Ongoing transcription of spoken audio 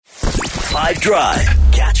5 Drive.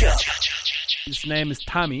 Catch up. His name is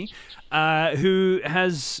Thami, who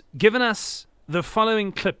has given us the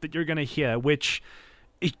following clip that you're going to hear, which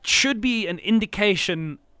it should be an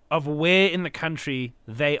indication of where in the country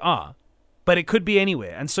they are, but it could be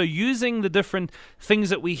anywhere. And so using the different things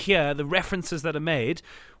that we hear, the references that are made,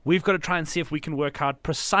 we've got to try and see if we can work out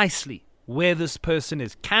precisely where this person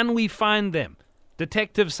is. Can we find them?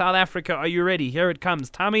 Detective South Africa, are you ready? Here it comes.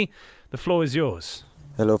 Thami, the floor is yours.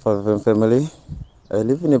 Hello, family. I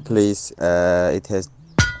live in a place, it has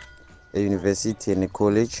a university and a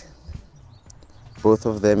college. Both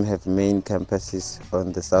of them have main campuses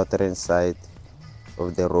on the southern side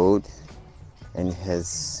of the road, and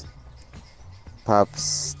has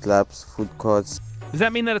pubs, clubs, food courts. Does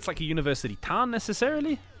that mean that it's like a university town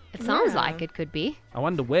necessarily? It sounds like it could be. I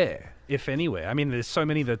wonder where, if anywhere. I mean, there's so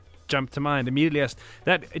many that jump to mind immediately.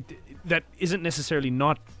 That isn't necessarily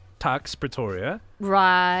not Tux, Pretoria.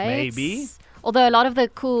 Right. Maybe. Although a lot of the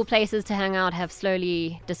cool places to hang out have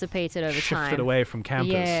slowly dissipated over time. Shifted away from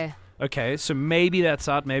campus. Yeah. Okay, so maybe that's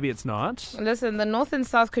out, maybe it's not. Listen, the north and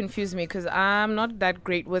south confuse me because I'm not that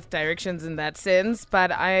great with directions in that sense,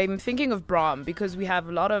 but I'm thinking of Braam because we have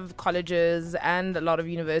a lot of colleges and a lot of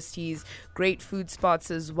universities, great food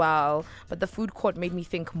spots as well, but the food court made me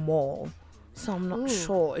think mall. So I'm not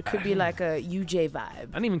sure. It could be like a UJ vibe. I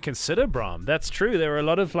didn't even consider Braam. That's true. There are a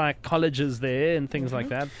lot of like colleges there and things like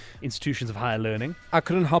that, institutions of higher learning. I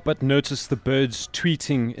couldn't help but notice the birds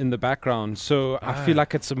tweeting in the background. So I feel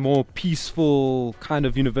like it's a more peaceful kind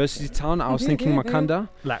of university town. I was thinking Makanda.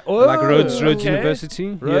 Like Rhodes okay. University.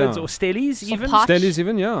 Rhodes yeah. or Stellies even. Poch. Stellies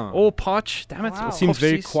even, yeah. Or Poch. Damn it. Wow. It seems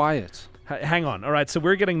very Coffsies. quiet. Hang on. All right, so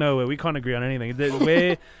we're getting nowhere. We can't agree on anything.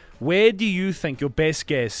 Where do you think, your best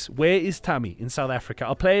guess, where is Thami in South Africa?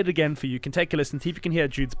 I'll play it again for you. You can take a listen, see if you can hear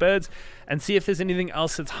Jude's birds, and see if there's anything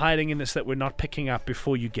else that's hiding in this that we're not picking up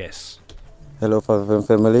before you guess. Hello,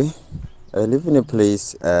 family. I live in a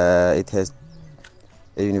place, it has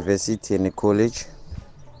a university and a college.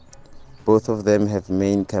 Both of them have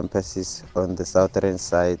main campuses on the southern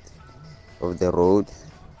side of the road,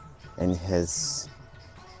 and has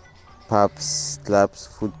pubs, clubs,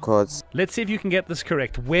 food courts. Let's see if you can get this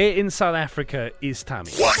correct. Where in South Africa is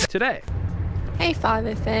Thami today? Hey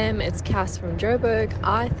 5FM, it's Cass from Joburg.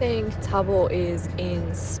 I think Thabo is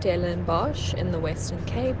in Stellenbosch in the Western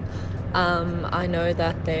Cape. I know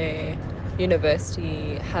that their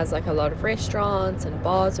university has like a lot of restaurants and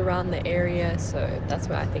bars around the area, so that's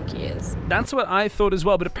where I think he is. That's what I thought as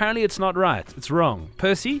well, but apparently it's not right. It's wrong.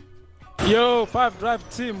 Percy? Yo, 5 Drive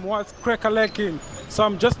team, what's crack-a-lacking? So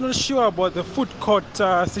I'm just not sure about the food court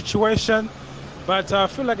situation, but I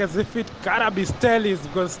feel like as if it gotta be Stellies,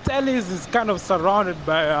 because Stellies is kind of surrounded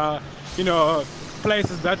by,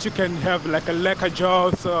 places that you can have like a lekker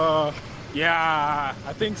joe. So yeah,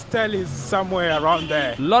 I think Stellies is somewhere around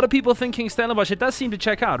there. A lot of people thinking Stellenbosch. It does seem to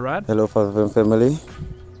check out, right? Hello, family.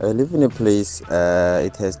 I live in a place,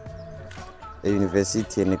 it has a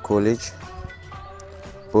university and a college.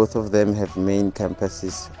 Both of them have main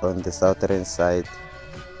campuses on the southern side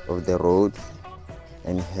of the road,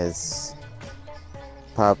 and has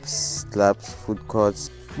pubs, clubs, food courts.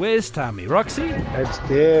 Where's Thami? Roxy? That's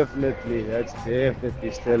definitely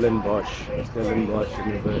Stellenbosch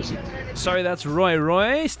University. Sorry, that's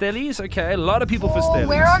Roy. Stellies? Okay, a lot of people for Stellies.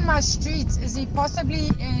 Where on my streets? Is he possibly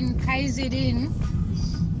in KZN,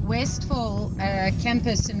 Westville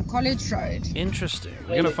campus in College Road? Interesting.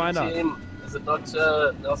 We're going to find out. Is it not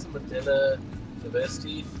Nelson Mandela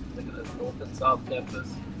University? I think it's North and South Campus.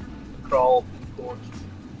 Kroll, Court.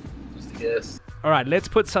 Just a guess. All right, let's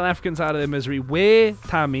put South Africans out of their misery. Where,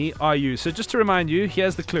 Thami, are you? So just to remind you,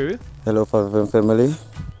 here's the clue. Hello, family.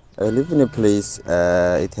 I live in a place,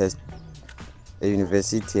 it has a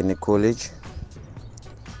university and a college.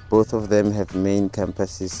 Both of them have main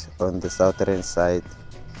campuses on the southern side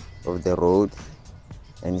of the road,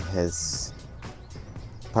 and has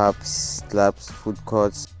pubs, clubs, food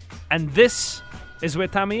courts. And this is where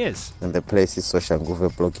Thami is. And the place is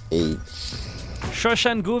Soshanguve Block A.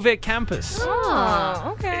 Soshanguve campus.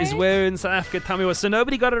 Oh, okay. Is where in South Africa Thami was. So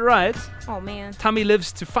nobody got it right. Oh, man. Thami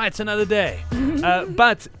lives to fight another day.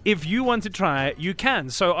 But if you want to try, you can.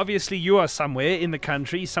 So obviously you are somewhere in the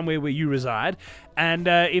country, somewhere where you reside. And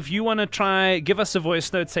if you want to try, give us a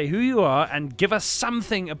voice note, say who you are, and give us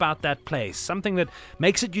something about that place. Something that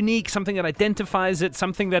makes it unique, something that identifies it,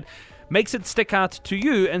 something that makes it stick out to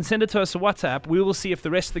you, and send it to us on WhatsApp. We will see if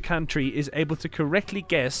the rest of the country is able to correctly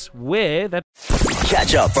guess where that...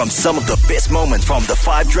 Catch up from some of the best moments from the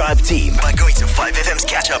 5 Drive team by going to 5FM's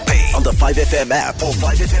catch-up page on the 5FM app or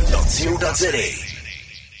 5FM.co.za.